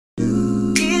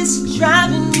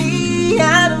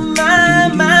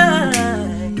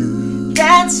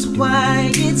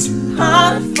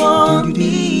hard for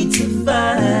me to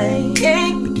find.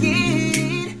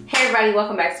 Hey everybody,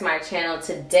 welcome back to my channel.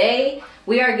 Today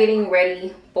we are getting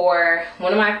ready for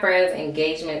one of my friends'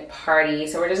 engagement party.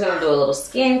 So we're just gonna do a little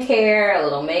skincare, a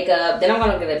little makeup. Then I'm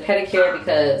gonna get a pedicure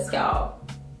because y'all,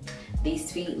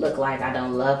 these feet look like I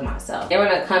don't love myself. Then we're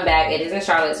gonna come back. It is in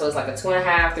Charlotte, so it's like a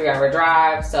 2.5, 3 hour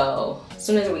drive. So as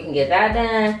soon as we can get that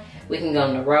done, we can go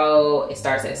on the road. It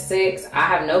starts at 6. I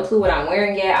have no clue what I'm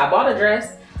wearing yet. I bought a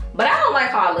dress, but I don't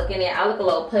like how I look in it. I look a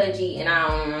little pudgy and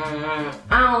I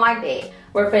don't like that.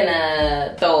 We're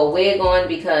finna throw a wig on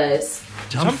because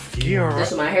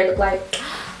that's what my hair look like.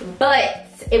 But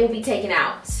it will be taken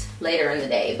out later in the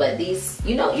day. But these,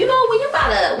 you know when you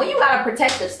got a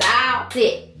protective style,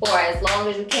 sit for as long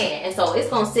as you can. And so it's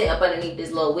gonna sit up underneath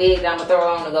this little wig that I'm gonna throw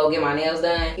on to go get my nails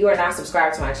done. If you are not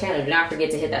subscribed to my channel, do not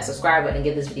forget to hit that subscribe button,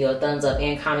 give this video a thumbs up,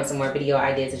 and comment some more video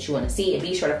ideas that you wanna see. And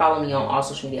be sure to follow me on all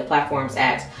social media platforms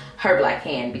at Her Black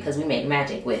Hand, because we make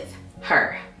magic with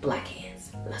her black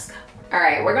hands. Let's go. All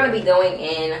right, we're gonna be going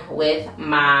in with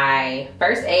my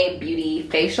First Aid Beauty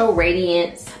Facial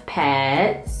Radiance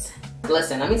Pads.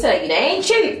 Listen, let me tell you, they ain't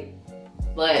cheap,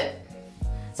 but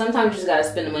sometimes you just gotta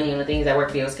spend the money on the things that work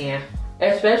for your skin,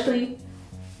 especially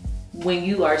when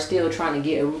you are still trying to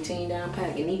get a routine down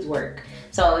pat. It needs work.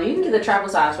 So you can get the travel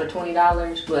size for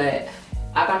 $20, but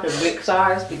I got the big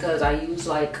size because I use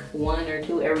like 1 or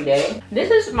 2 every day.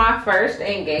 This is my first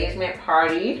engagement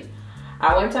party.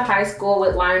 I went to high school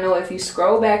with Lionel. If you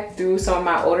scroll back through some of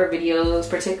my older videos,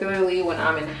 particularly when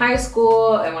I'm in high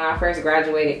school and when I first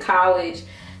graduated college,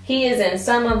 he is in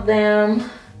some of them.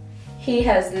 He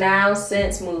has now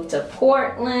since moved to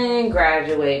Portland,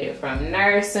 graduated from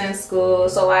nursing school.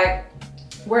 So like,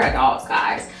 we're adults,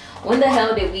 guys. When the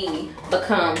hell did we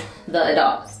become the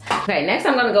adults? Okay, next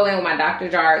I'm gonna go in with my Dr.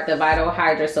 Jart, the Vital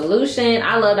Hydra Solution.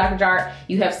 I love Dr. Jart.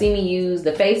 You have seen me use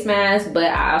the face mask, but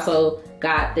I also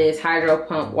got this Hydro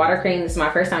Pump water cream. This is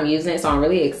my first time using it, so I'm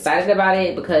really excited about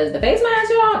it because the face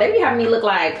mask, y'all, they be having me look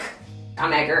like I'm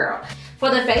that girl. For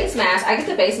the face mask, I get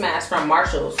the face mask from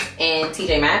Marshalls and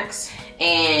TJ Maxx,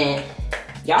 and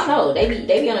y'all know they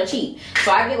be on a cheap.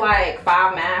 So I get like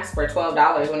 5 masks for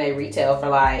 $12 when they retail for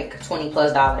like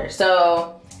 $20+.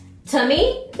 So to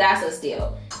me, that's a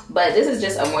steal. But this is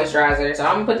just a moisturizer, so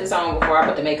I'm gonna put this on before I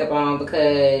put the makeup on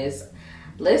because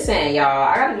listen, y'all,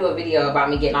 I gotta do a video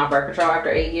about me getting off birth control after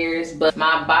 8 years, but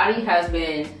my body has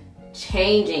been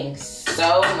changing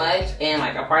so much, and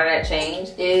like a part of that change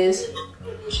is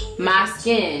my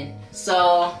skin.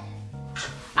 So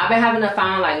I've been having to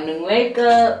find like new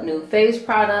makeup, new face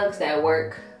products that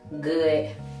work good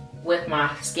with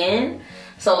my skin.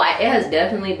 So like, it has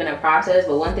definitely been a process,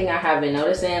 but one thing I have been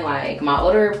noticing, like my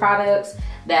older products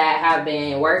that have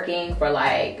been working for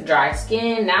like dry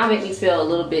skin now make me feel a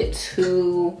little bit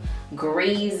too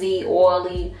greasy,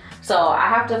 oily. So I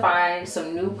have to find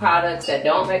some new products that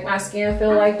don't make my skin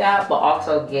feel like that, but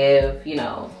also give, you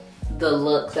know, the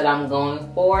look that I'm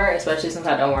going for, especially since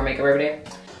I don't wear makeup every day.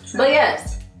 But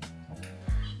yes,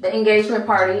 the engagement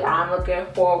party, I'm looking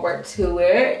forward to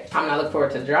it. I'm not looking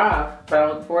forward to the drive, but I'm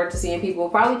looking forward to seeing people,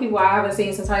 probably people I haven't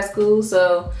seen since high school.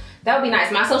 So that would be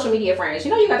nice. My social media friends, you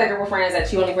know, you got that group of friends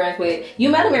that you only friends with. You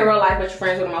met them in real life, but you're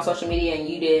friends with them on social media, and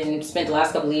you didn't spend the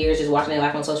last couple of years just watching their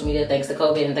life on social media thanks to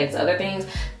COVID and thanks to other things.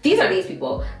 These are these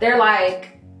people. They're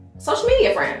like social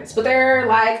media friends, but they're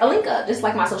like a link up, just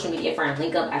like my social media friends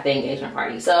link up at the engagement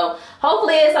party. So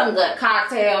hopefully it's some good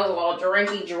cocktails, a little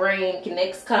drinky drink.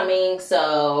 Nick's coming,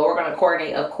 so we're gonna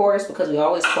coordinate, of course, because we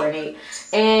always coordinate.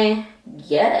 And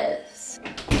yes,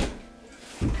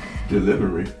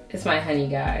 delivery. It's my honey,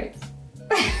 guys.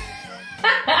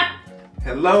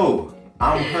 Hello,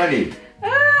 I'm Honey,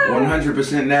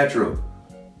 100% natural,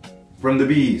 from the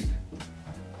bees.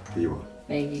 Here you are.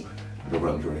 Thank you. No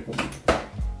problem, Jordan.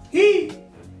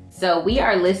 So we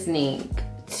are listening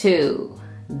to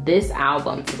this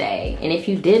album today, and if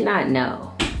you did not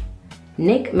know,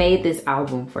 Nick made this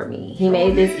album for me. He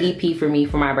made this EP for me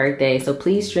for my birthday, so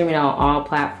please stream it on all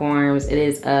platforms. It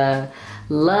is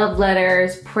love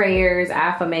letters, prayers,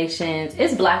 affirmations.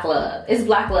 It's black love. It's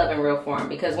black love in real form,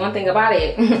 because one thing about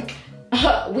it,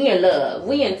 we in love.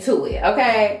 We into it,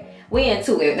 okay? We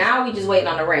into it. Now we just waiting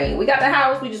on the ring. We got the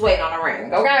house, we just waiting on the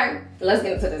ring, okay? Let's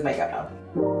get into this makeup though.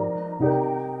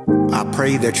 I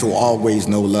pray that you'll always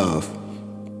know love.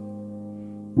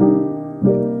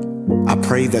 I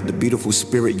pray that the beautiful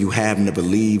spirit you have never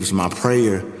leaves. My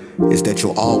prayer is that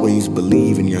you'll always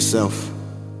believe in yourself.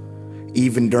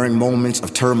 Even during moments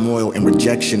of turmoil and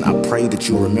rejection, I pray that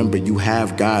you remember you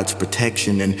have God's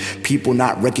protection, and people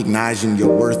not recognizing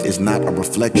your worth is not a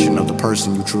reflection of the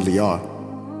person you truly are.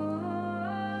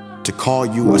 To call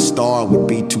you a star would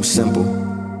be too simple.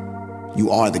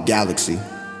 You are the galaxy,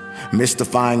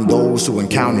 mystifying those who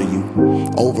encounter you,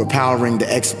 overpowering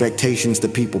the expectations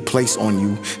that people place on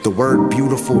you. The word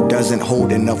beautiful doesn't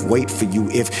hold enough weight for you.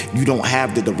 If you don't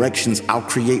have the directions, I'll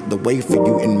create the way for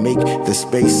you and make the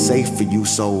space safe for you.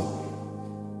 So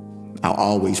I'll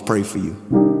always pray for you.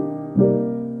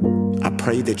 I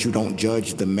pray that you don't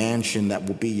judge the mansion that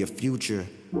will be your future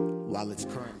while it's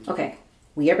current. Okay,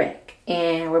 we are back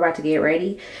and we're about to get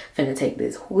ready. Finna take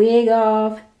this wig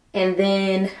off and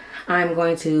then I'm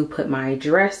going to put my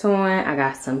dress on. I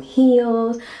got some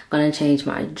heels, gonna change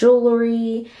my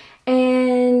jewelry,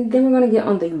 and then we're gonna get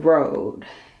on the road.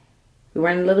 We're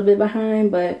running a little bit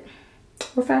behind, but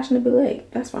we're fashionably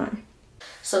late. That's fine.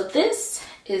 So this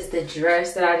is the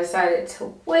dress that I decided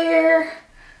to wear.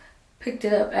 Picked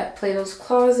it up at Plato's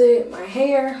Closet. My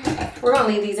hair, we're gonna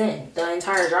leave these in the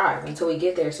entire drive until we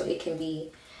get there so it can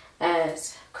be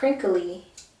as crinkly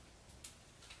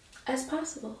as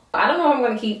possible. I don't know if I'm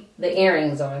gonna keep the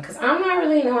earrings on because I'm not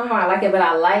really knowing how I like it, but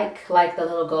I like the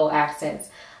little gold accents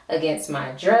against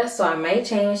my dress, so I may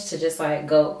change to just like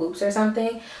gold hoops or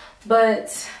something.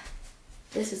 But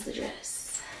this is the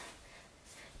dress.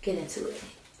 Get into it.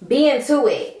 Be into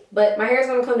it. But my hair is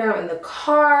gonna come down in the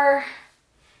car.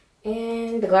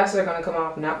 And the glasses are gonna come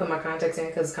off, not put my contacts in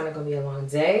because it's kind of gonna be a long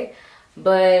day.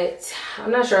 But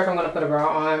I'm not sure if I'm gonna put a bra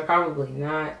on, probably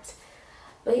not.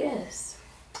 But yes,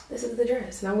 this is the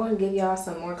dress. And I'm gonna give y'all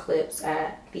some more clips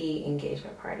at the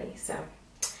engagement party. So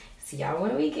see y'all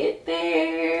when we get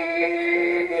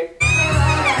there.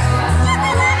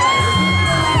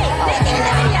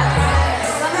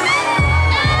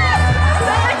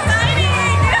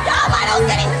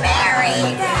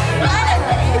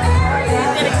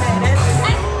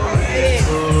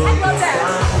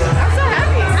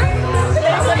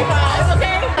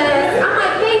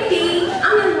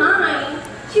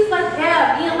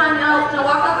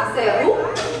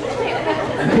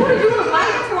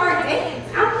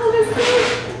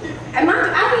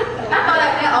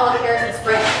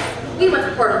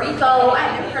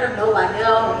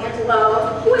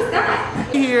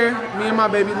 Here, me and my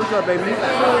baby. Look up, baby.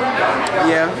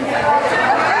 Yeah.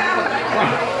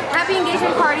 Happy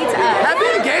engagement party to us. Happy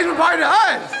engagement party to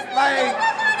us. Like,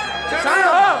 turn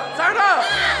up, turn up.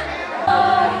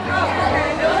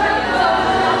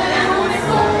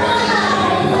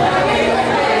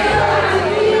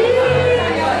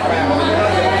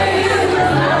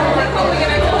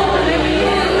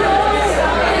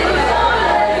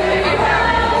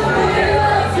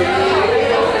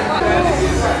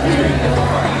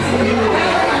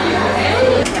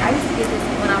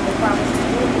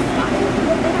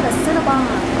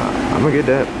 I'm gonna get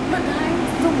that.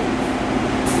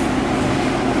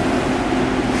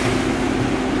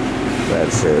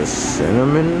 That says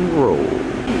cinnamon roll.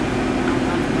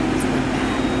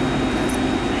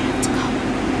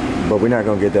 But we're not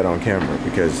gonna get that on camera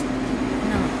because No,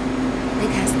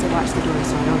 Nick has to watch the door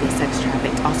so I don't get sex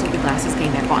trafficked. Also, the glasses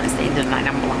came back on at the end of the night.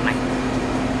 I'm blind.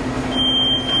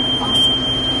 Also,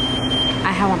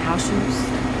 I have on house shoes.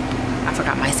 I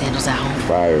forgot my sandals at home.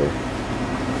 fire,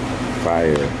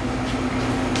 fire,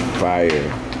 fire.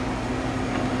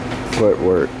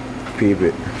 Footwork, peep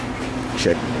it,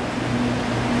 check.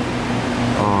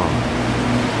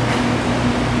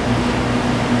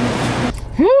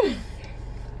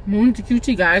 Moon to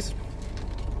QT, guys.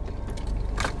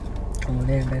 Oh,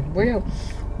 there, baby. Where your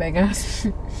bag ass?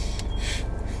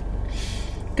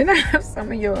 Can I have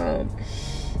some of your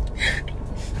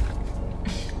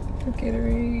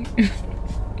Gatorade?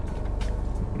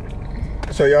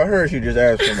 So y'all heard she just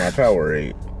asked for my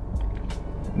Powerade.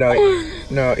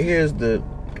 Now here's the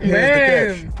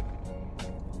catch.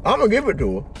 I'm gonna give it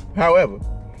to her. However,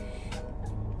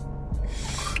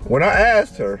 when I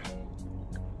asked her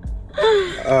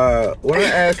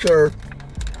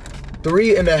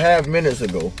 3.5 minutes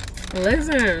ago,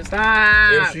 Listen,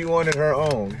 stop. if she wanted her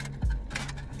own,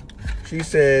 she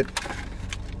said,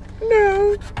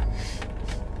 "No,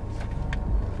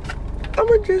 I'm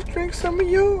gonna just drink some of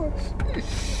yours."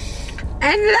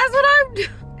 And that's what I'm doing.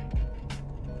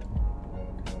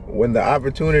 When the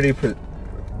opportunity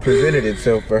presented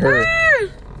itself for her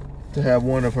to have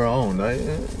one of her own,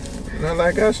 not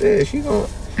like I said,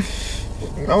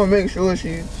 I'm gonna make sure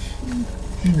she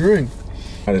drinks.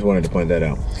 I just wanted to point that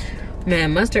out.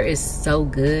 Man, mustard is so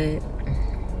good.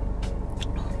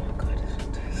 Oh my God, this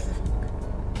is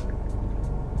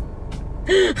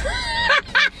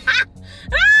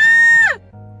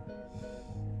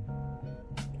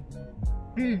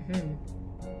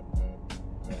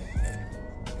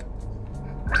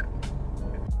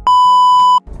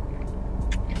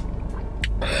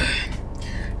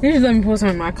You just let me pour some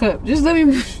in my cup. Just let me.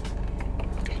 I'm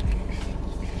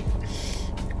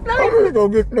just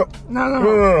gonna get no. I'm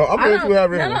gonna let you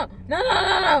have this one. No.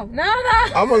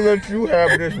 I'm gonna let you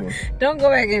have this one. Don't go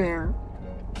back in there.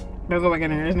 Don't go back in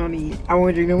there. There's no need. I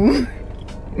want you to move.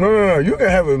 No. You can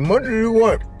have as much as you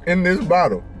want in this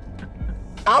bottle.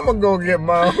 I'm gonna go get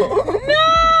mine.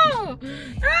 No!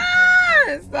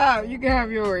 Stop. You can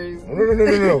have yours.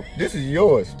 No. This is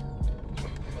yours.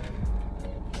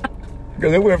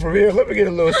 Because it went from here. Let me get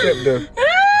a little sip there. Yeah,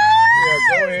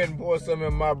 go ahead and pour some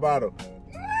in my bottle.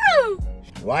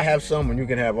 Why have some when you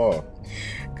can have all?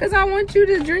 Because I want you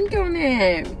to drink on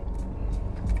that.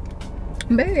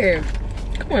 Babe,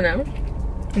 come on now.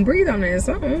 Breathe on that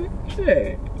something.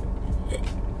 Shit.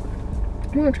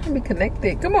 I'm trying to be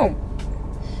connected. Come on.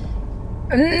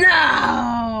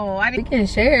 No! We can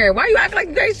share. Why you act like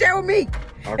you can't share with me?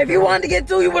 Okay. If you wanted to get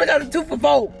 2, you would have got a 2 for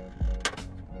 4.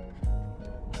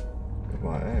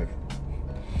 Why ask?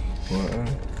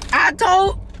 I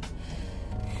told...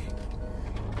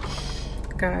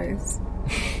 Guys,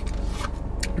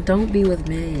 don't be with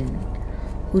men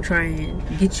who try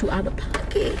and get you out of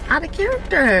pocket, out of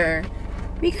character.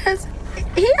 Because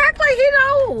he act like he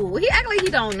know. He act like he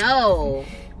don't know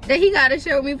that he got to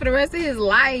share with me for the rest of his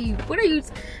life. What are you...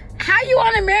 How you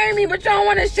want to marry me but you don't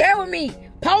want to share with me?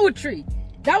 Poetry.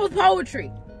 That was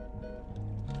poetry.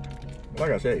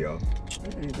 Like I said, y'all.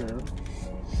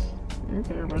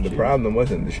 Okay, the problem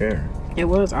wasn't the sharing. It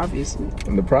was, obviously.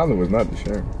 And the problem was not the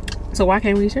sharing. So why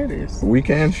can't we share this? We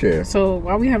can share. So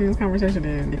why are we having this conversation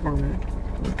then, Nick Corman?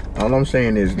 All I'm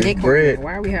saying is this Nick bread... Corman,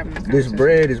 why are we having this conversation? This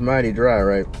bread is mighty dry,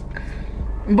 right?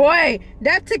 Boy,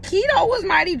 that taquito was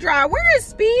mighty dry. Where is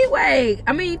Speedway?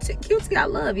 I mean, QT, I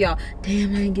love y'all.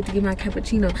 Damn, I didn't get to get my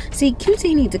cappuccino. See,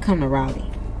 QT need to come to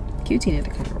Raleigh. QT need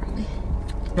to come to Raleigh.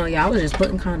 No, y'all, I was just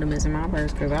putting condiments in my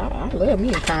purse because I love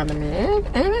me a condiment.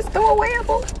 And it's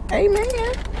throwawayable.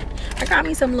 Amen. I got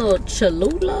me some little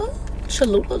Cholula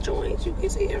joints. You can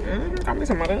see it. Got me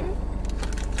some of that.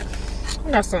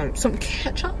 I got some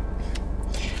ketchup.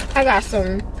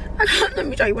 Let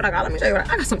me show you what I got. I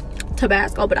got some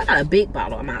Tabasco, but I got a big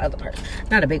bottle in my other purse.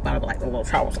 Not a big bottle, but like a little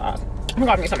travel size. I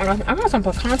got some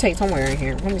picante somewhere in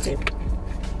here. Let me see.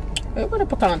 Where the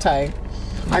picante?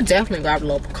 I definitely grabbed a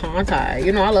little picante.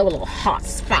 You know, I love a little hot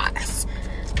spice.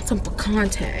 Some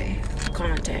picante.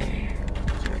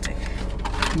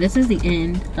 This is the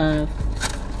end of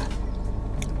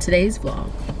today's vlog.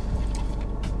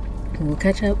 We'll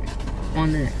catch up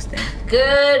on the next day.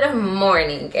 Good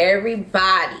morning,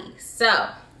 everybody. So,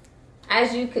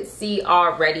 as you could see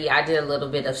already, I did a little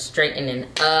bit of straightening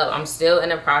up. I'm still in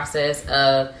the process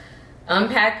of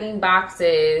unpacking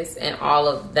boxes and all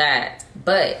of that.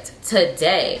 But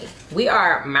today, we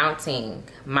are mounting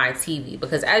my TV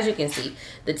because as you can see,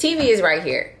 the TV is right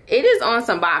here. It is on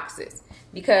some boxes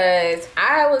because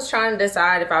I was trying to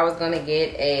decide if I was going to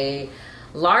get a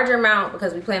larger mount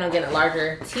because we plan on getting a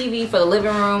larger TV for the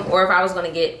living room, or if I was going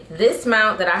to get this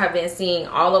mount that I have been seeing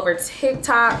all over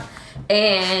TikTok.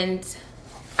 And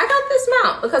I got this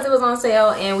mount because it was on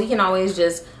sale, and we can always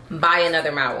just buy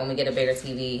another mount when we get a bigger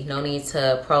TV. No need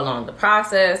to prolong the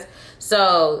process.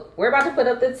 So we're about to put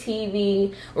up the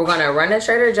TV. We're going to run to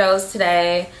Trader Joe's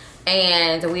today,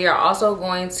 and we are also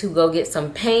going to go get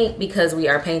some paint because we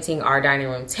are painting our dining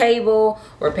room table.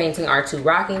 We're painting our 2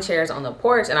 rocking chairs on the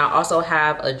porch, and I also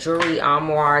have a jewelry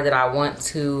armoire that I want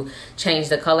to change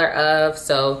the color of.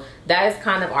 So that is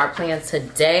kind of our plan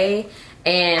today.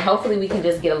 And hopefully we can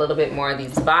just get a little bit more of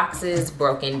these boxes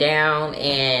broken down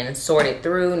and sorted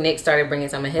through. Nick started bringing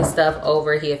some of his stuff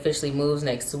over. He officially moves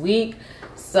next week.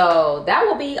 So that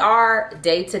will be our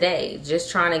day today. Just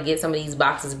trying to get some of these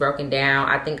boxes broken down.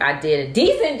 I think I did a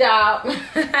decent job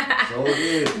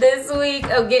this week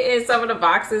of getting some of the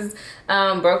boxes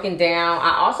broken down.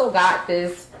 I also got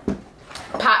this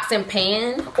pots and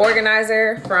pan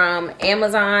organizer from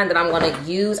Amazon that I'm going to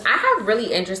use. I have really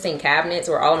interesting cabinets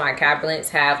where all of my cabinets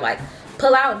have like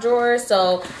pull-out drawers.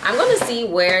 So I'm going to see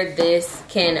where this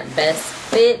can best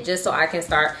fit just so I can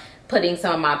start putting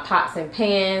some of my pots and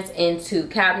pans into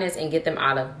cabinets and get them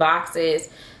out of boxes.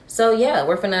 So yeah,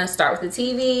 we're gonna start with the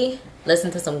TV, listen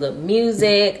to some good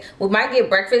music. We might get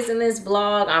breakfast in this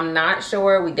vlog. I'm not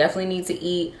sure. We definitely need to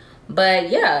eat.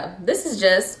 But yeah, this is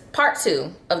just part 2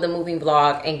 of the moving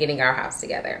vlog and getting our house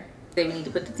together. Then we need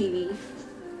to put the TV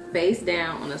face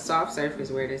down on a soft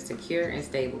surface where it is secure and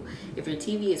stable. If your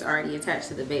TV is already attached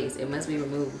to the base, it must be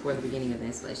removed before the beginning of the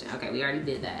installation. Okay, we already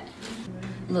did that.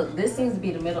 Look, this seems to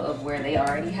be the middle of where they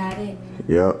already had it.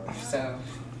 Yep. So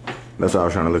that's what I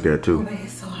was trying to look at too. Oh,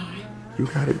 it's so hard. You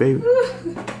got it, baby.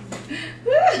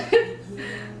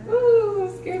 Ooh, I'm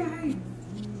scared of heights.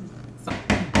 So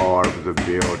Barb's a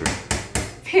builder.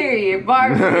 Period.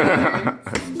 Barb's a builder.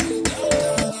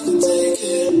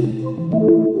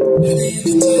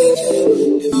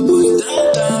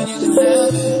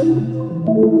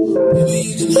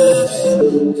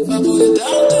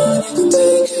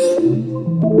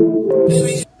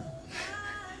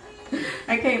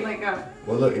 I can't let go.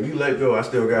 Well, look, if you let go, I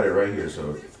still got it right here,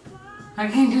 so. I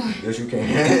can't do it. Yes, you can.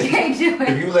 I can't do it.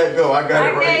 If you let go, I got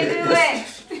it right here. I can't do it.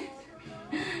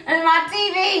 And my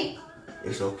TV.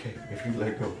 It's okay. If you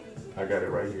let go, I got it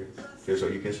right here. Just so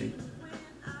you can see.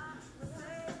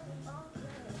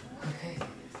 Okay.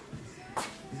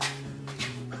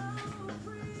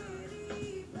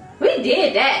 We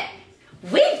did that.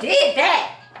 We did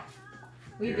that.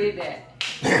 We did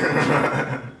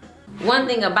that. One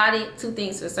thing about it, two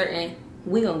things for certain,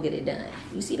 we gonna get it done.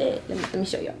 You see that? Let me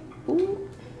show y'all. Ooh.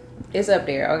 It's up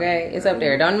there, okay? It's up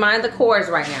there. Don't mind the cords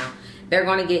right now. They're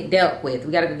gonna get dealt with.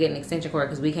 We gotta go get an extension cord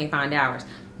because we can't find ours.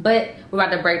 But we're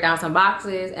about to break down some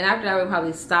boxes, and after that we'll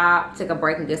probably stop, take a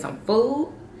break, and get some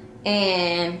food.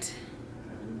 And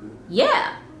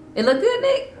yeah, it look good,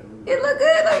 Nick. It look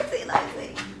good. Let me see.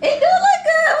 It do look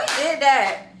good. We did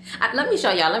that. Let me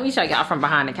show y'all. Let me show y'all from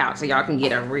behind the couch so y'all can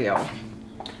get a real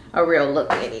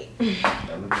look at it.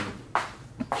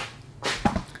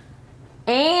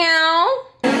 Ow.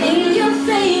 In your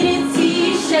faded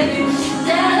t-shirt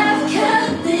that I've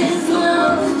kept this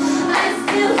long, I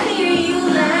still hear you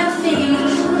laughing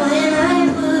when I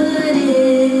put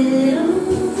it on.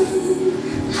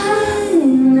 I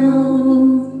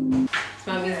know. It's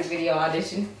my music video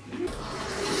audition.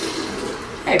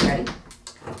 Hey, buddy.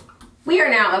 We are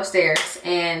now upstairs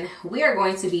and we are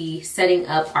going to be setting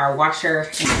up our washer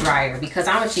and dryer because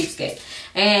I'm a cheapskate.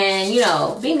 And you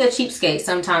know, being a cheapskate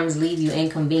sometimes leave you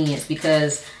inconvenience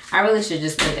because I really should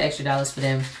just pay the extra dollars for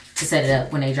them to set it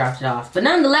up when they dropped it off. But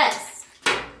nonetheless,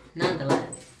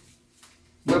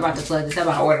 we're about to plug this up.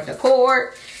 I ordered the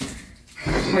cord.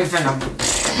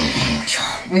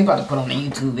 We about to put on a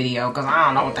YouTube video because I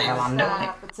don't know what the hell I'm doing.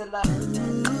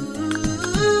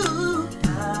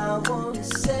 I wanna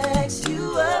sex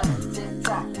you up.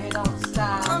 TikTok, it don't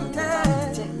stop.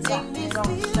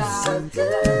 So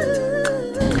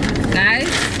good. Guys,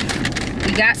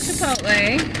 we got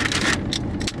Chipotle.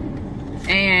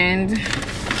 And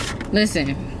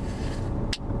listen,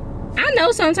 I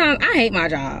know sometimes I hate my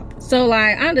job. So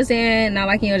like, I understand not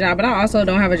liking your job, but I also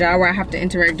don't have a job where I have to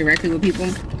interact directly with people.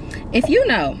 If you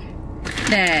know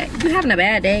that you're having a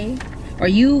bad day, or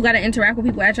you gotta interact with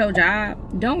people at your job,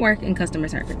 don't work in customer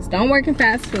service. Don't work in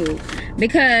fast food.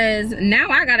 Because now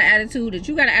I got an attitude that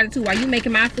you got an attitude while you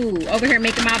making my food. Over here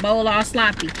making my bowl all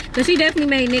sloppy. Because she definitely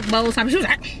made Nick bowl sloppy. She was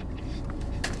like,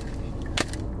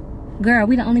 girl,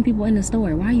 we the only people in the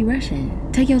store. Why are you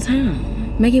rushing? Take your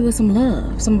time. Make it with some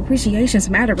love, some appreciation,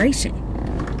 some adoration.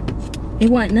 It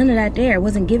wasn't none of that there. It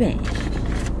wasn't giving.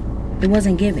 It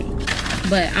wasn't giving.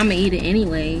 But I'm gonna eat it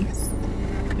anyways.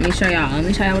 Let me show y'all. Let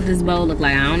me show y'all what this bowl look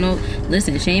like. I don't know.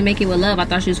 Listen, she ain't make it with love. I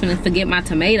thought she was gonna forget my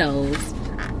tomatoes,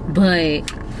 but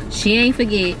she ain't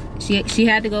forget. She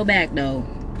had to go back though.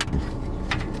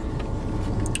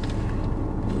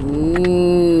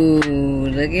 Ooh,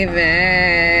 look at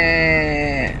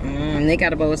that. Nick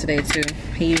got a bowl today too.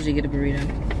 He usually get a burrito.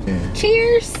 Yeah.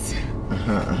 Cheers.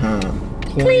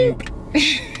 Clink.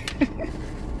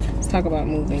 Let's talk about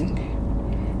moving.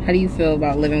 How do you feel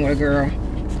about living with a girl?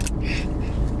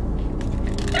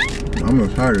 I'm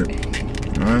excited.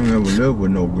 I ain't never lived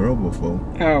with no girl before.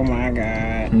 Oh my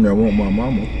God. That want my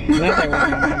mama. Not that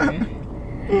want my mama.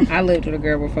 I lived with a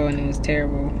girl before and it was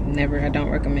terrible. Never. I don't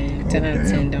recommend. 10 out of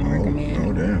 10 don't recommend.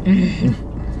 Oh damn.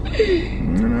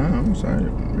 I'm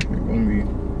excited. It's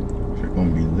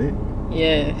gonna be lit.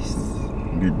 Yes.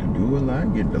 Get to do a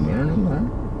lot. Get to learn a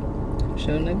lot.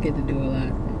 Sure enough, get to do a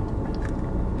lot.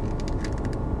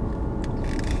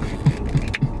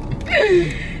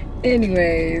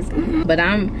 Anyways, but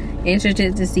I'm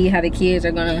interested to see how the kids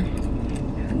are gonna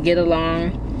get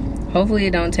along. Hopefully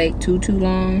it don't take too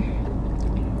long,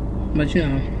 but you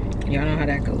know, y'all know how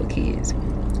that go with kids.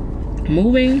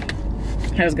 Moving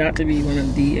has got to be one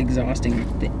of the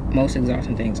most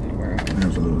exhausting things in the world.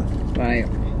 Absolutely. Like,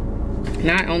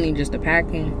 not only just the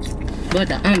packing, but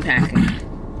the unpacking.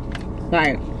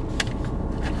 Like,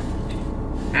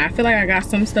 I feel like I got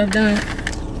some stuff done,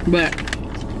 but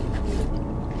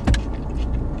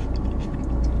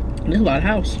there's a lot of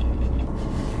house.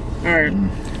 Alright.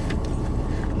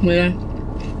 Well,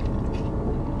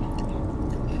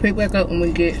 pick back up when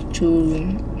we get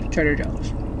to Trader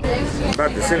Joe's.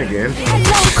 About to sin again.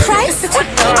 Hello, Christ.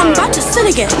 I'm about to sin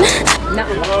again. No.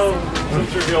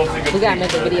 We gotta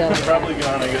make a video. Probably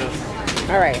gone, I guess.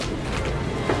 Alright.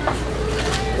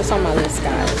 What's on my list,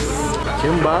 guys?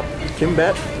 Kimbap.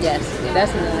 Yes,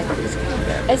 that's something like this.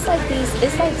 It's like these.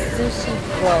 It's like sushi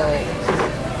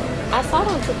rolls. I saw it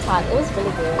on TikTok. It was really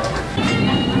good.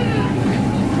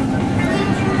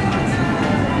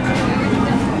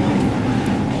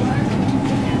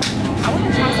 I want to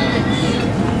try something.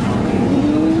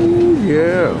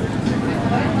 Yeah.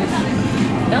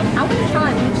 No, I want to try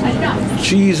it.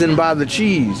 Cheesing by the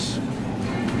cheese.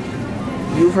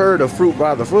 You've heard of fruit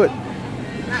by the foot,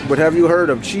 but have you heard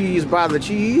of cheese by the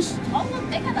cheese? Oh, look,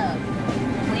 they got a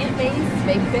plant-based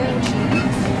baked bean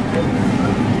cheese.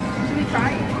 Should we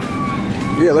try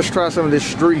it? Yeah, let's try some of this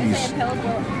streeze.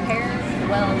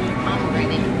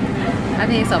 Pomegranate. I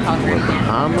think it's a pomegranate.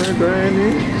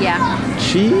 Pomegranate? Yeah.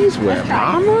 Cheese with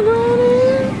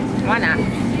pomegranate? Why not?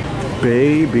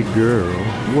 Baby girl,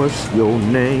 what's your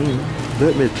name?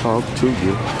 Let me talk to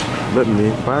you. Let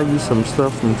me buy you some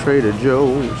stuff from Trader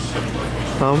Joe's.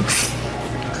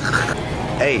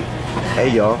 Hey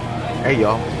y'all.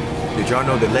 Did y'all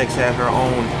know that Lex has her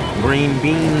own green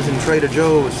beans in Trader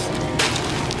Joe's?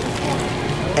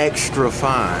 Extra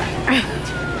fine.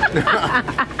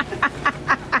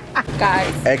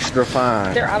 Guys, Extra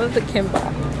fine. they're out of the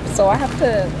kimbap. So I have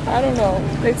to, I don't know.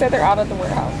 They said they're out of the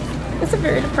warehouse. It's a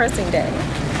very depressing day.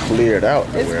 Cleared out.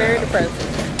 It's very depressing.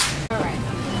 All right.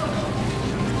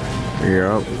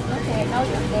 Yep. Okay, how's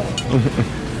it good?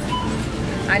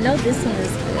 I know this one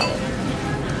is good.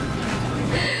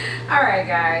 All right,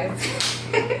 guys.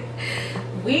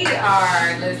 We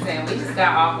just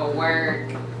got off of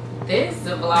work. This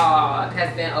vlog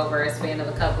has been over a span of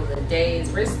a couple of days.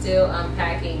 We're still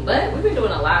unpacking, but we've been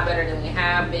doing a lot better than we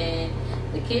have been.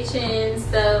 The kitchen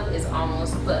stuff is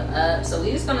almost put up, so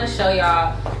we're just gonna show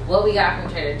y'all what we got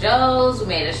from Trader Joe's. We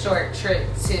made a short trip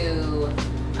to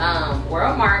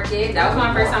World Market. That was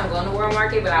my first time going to World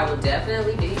Market, but I will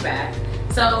definitely be back.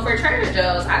 So for Trader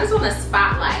Joe's, I just want to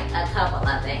spotlight a couple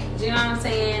of things. You know what I'm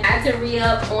saying? I had to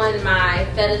re-up on my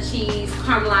feta cheese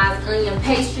caramelized onion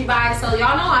pastry buy. So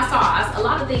y'all know I saw a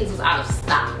lot of things was out of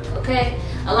stock, okay?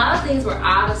 A lot of things were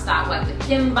out of stock, like the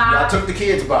kimbap. Y'all took the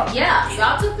kids' box. Yeah,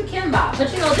 y'all took the kimbap. But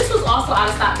you know, this was also out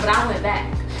of stock, but I went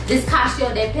back. This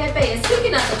cacio de pepe, and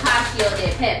speaking of the cacio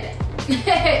de pepe,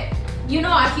 you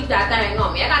know I keep that thing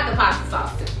on me. I got the pasta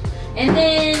sauce too. And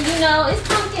then, you know, it's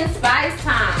pumpkin spice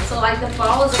time. So like the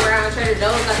fall is around. Trader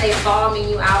Joe's got their fall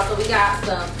menu out. So we got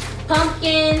some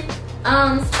pumpkin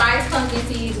spice pumpkin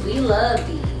seeds. We love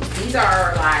these. These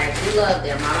are like, we love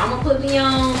them. My mama put me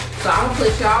on, so I'm gonna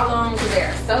put y'all on because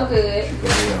they're so good.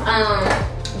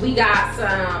 We got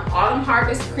some Autumn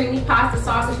Harvest creamy pasta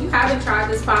sauce. If you haven't tried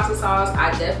this pasta sauce,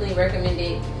 I definitely recommend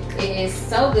it. It is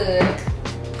so good.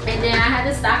 And then I had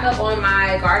to stock up on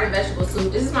my garden vegetable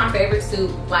soup. This is my favorite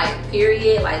soup, like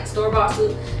period, like store-bought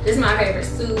soup. This is my favorite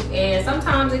soup, and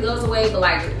sometimes it goes away, but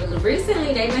like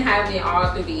recently they've been having it all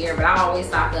through the year, but I always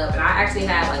stock up, and I actually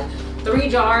have like 3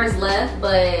 jars left,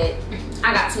 but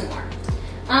I got 2 more.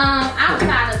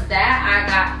 Outside of that, I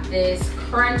got this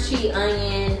crunchy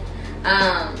onion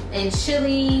and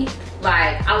chili,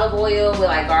 like olive oil with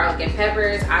like garlic and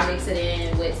peppers. I mix it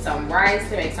in with some rice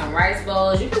to make some rice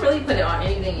bowls. You can really put it on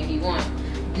anything if you want.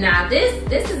 Now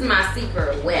this is my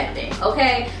secret weapon,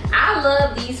 okay? I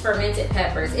love these fermented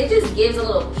peppers. It just gives a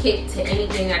little kick to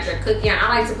anything that you're cooking. I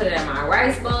like to put it in my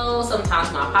rice bowl, sometimes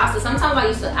my pasta.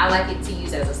 Sometimes I like it to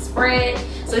use as a spread.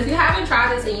 So if you haven't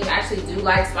tried this and you actually do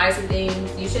like spicy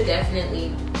things, you should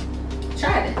definitely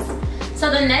try this. So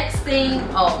the next thing,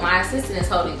 oh, my assistant is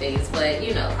holding things, but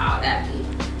you know how that be.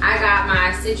 I got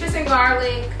my citrus and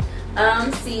garlic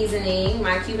seasoning,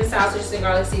 my Cuban style citrus and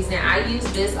garlic seasoning. I use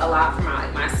this a lot for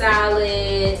my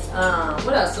salads.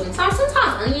 What else? Sometimes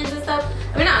onions and stuff.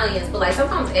 I mean, not onions, but like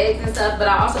sometimes eggs and stuff. But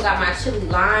I also got my chili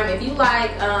lime. If you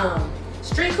like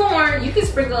street corn, you can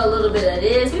sprinkle a little bit of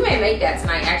this. We may make that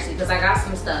tonight actually, because I got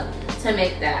some stuff to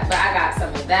make that. But I got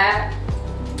some of that.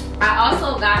 I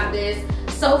also got this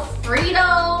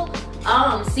Sofrito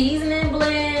seasoning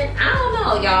blend. I don't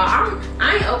know, y'all.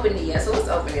 I ain't opened it yet, so let's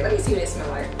open it. Let me see what it smells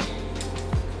like.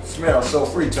 Smells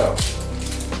Sofrito.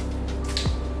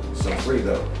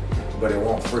 Sofrito, but it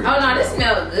won't freeze. Oh no, this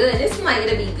smells good. This smells like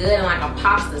it'll be good in like a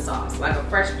pasta sauce, like a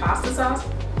fresh pasta sauce.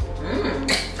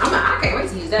 I can't wait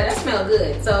to use that. That smells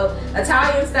good. So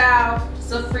Italian style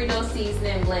Sofrito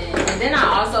seasoning blend, and then I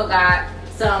also got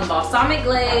some balsamic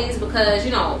glaze because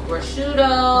you know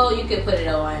prosciutto. You can put it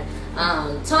on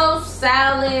toast,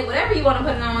 salad, whatever you want to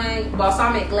put it on.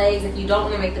 Balsamic glaze. If you don't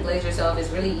want to make the glaze yourself, it's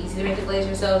really easy to make the glaze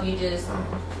yourself. You just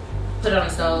put it on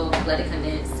the stove, let it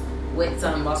condense with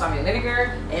some balsamic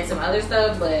vinegar and some other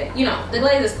stuff. But you know the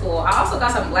glaze is cool. I also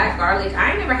got some black garlic.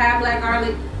 I ain't never had black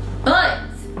garlic, but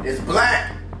it's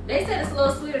black. They said it's a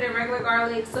little sweeter than regular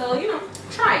garlic, so you know,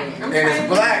 try it. I'm And it's trying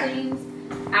black. these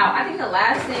things out. I think the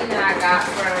last thing that I got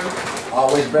from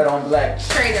Always bet on black.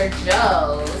 Trader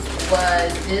Joe's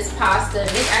was this pasta.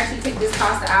 Nick actually took this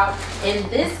pasta out, and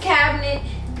this cabinet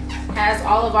has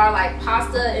all of our like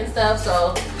pasta and stuff,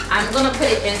 so I'm gonna put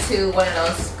it into one of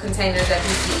those containers that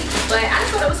you see. But I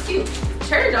just thought it was cute.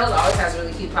 Trader Joe's always has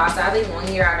really cute pasta. I think one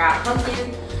year I got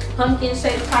pumpkin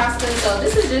shaped pasta, so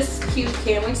this is just cute.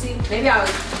 Can't wait to see. Maybe I'll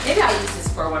use this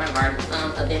for one of our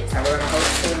events that we're gonna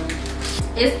host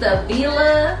soon. It's the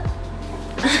Villa.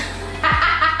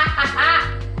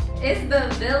 It's the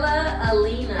Villa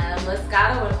Alina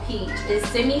Moscato and Peach. It's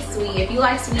semi-sweet. If you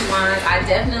like sweet wines, I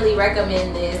definitely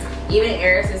recommend this. Even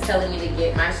Eris is telling me to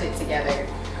get my shit together.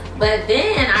 But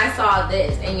then I saw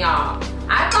this, and y'all,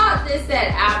 I thought this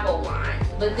said apple wine,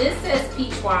 but this says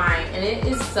peach wine, and it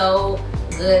is so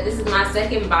good. This is my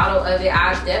second bottle of it.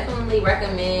 I definitely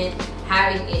recommend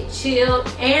having it chilled,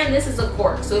 and this is a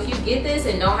cork. So if you get this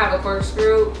and don't have a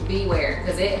corkscrew, beware,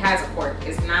 because it has a cork.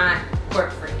 It's not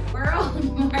cork free. World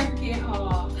Market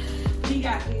Haul. We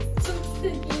got these Toots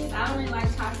cookies. I don't really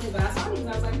like chocolate, but I saw these.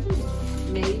 I was like,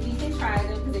 maybe we can try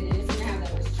them because they didn't seem to have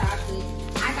that much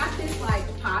chocolate. I got this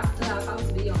like pasta. I saw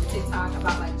this video on TikTok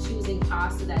about like choosing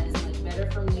pasta that is much better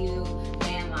from you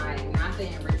and like not the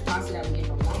enriched pasta that we get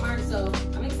from Walmart. So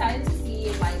I'm excited to see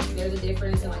if like there's a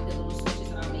difference in like the little switches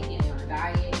that I'm making in our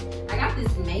diet. I got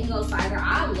this mango cider.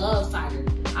 I love cider.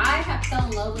 I fell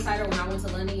in love with cider when I went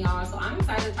to London, y'all. So I'm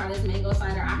excited to try this mango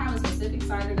cider. I have a specific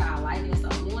cider that I like, and it's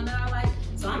the only one that I like.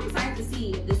 So I'm excited to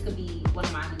see if this could be one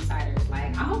of my new ciders.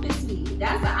 Like, I hope it's sweet.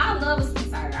 I love a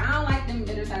sweet cider. I don't like them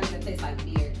bitter ciders that taste like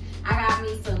beer. I got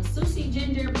me some sushi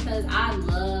ginger because I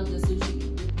love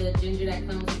the ginger that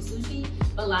comes with sushi.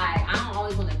 But like, I don't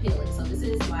always want to peel it. So this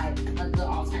is like a good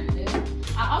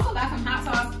alternative. I also got some hot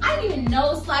sauce. I didn't even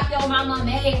know Slap Yo Mama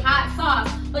made hot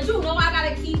sauce. But you know I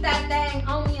gotta keep that thing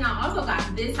on me. And I also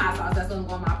got this hot sauce that's gonna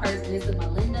go in my purse. And it's the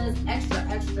Melinda's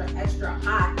extra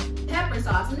hot pepper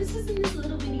sauce. And this is in this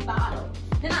little bitty bottle.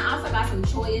 Then I also got some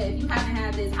choya. If you haven't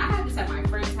had this, I had this at my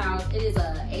friend's house. It is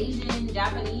a Asian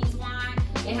Japanese wine.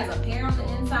 It has a pear on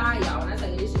the inside. Y'all, when I tell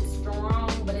you this shit's strong,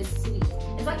 but it's sweet.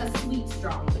 It's like a sweet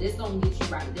strong, but it's gonna get you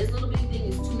right. This little bitty thing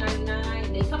is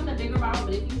 $2.99. They come in a bigger bottle,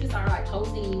 but if you just are like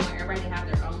hosting and you want everybody to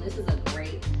have their own, this is a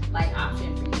great like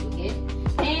option for you to get.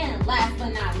 And last but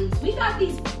not least, we got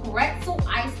these pretzel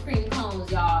ice cream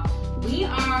cones, y'all. We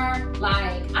are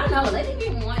like, I don't know, they didn't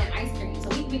even want ice cream. So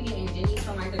we've been getting Jenny's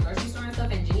from like the grocery store and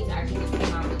stuff, and Jenny's actually just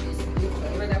came out with this new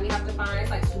flavor that we have to find. It's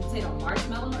like sweet potato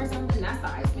marshmallow or something. That's the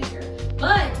ice maker.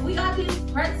 But we got these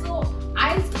pretzel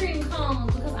ice cream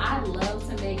cones because I love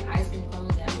to make ice cream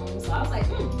cones at home. So I was like,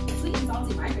 sweet and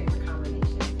salty, my favorite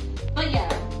combination. But yeah,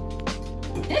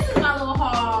 this is my little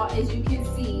haul. As you can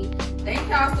see, thank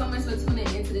y'all so much for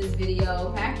tuning into this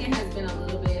video. Packing has been a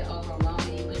little bit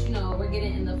overwhelming, but you know, we're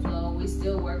getting in the flow. We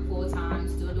still work full time,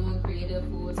 still doing creative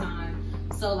full time.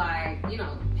 So like, you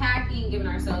know, packing, giving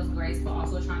ourselves grace, but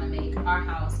also trying to make our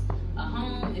house a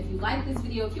home. If you like this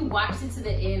video, if you watched it to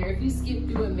the end, or if you skipped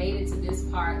through and made it to this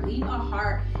part, leave a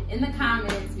heart in the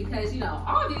comments, because you know,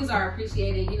 all views are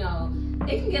appreciated. You know,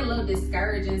 it can get a little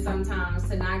discouraging sometimes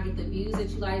to not get the views that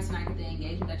you like, to not get the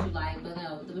engagement that you like. But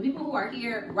no, the people who are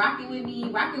here rocking with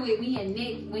me and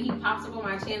Nick when he pops up on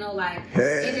my channel, like,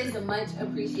 it is much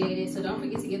appreciated. So don't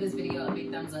forget to give this video a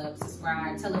big thumbs up,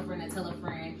 subscribe, tell a friend to tell a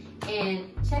friend,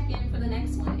 and check in for the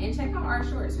next one. And check out our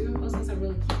shorts. We've been posting some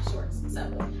really cute shorts. So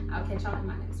I'll catch y'all in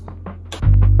my next one.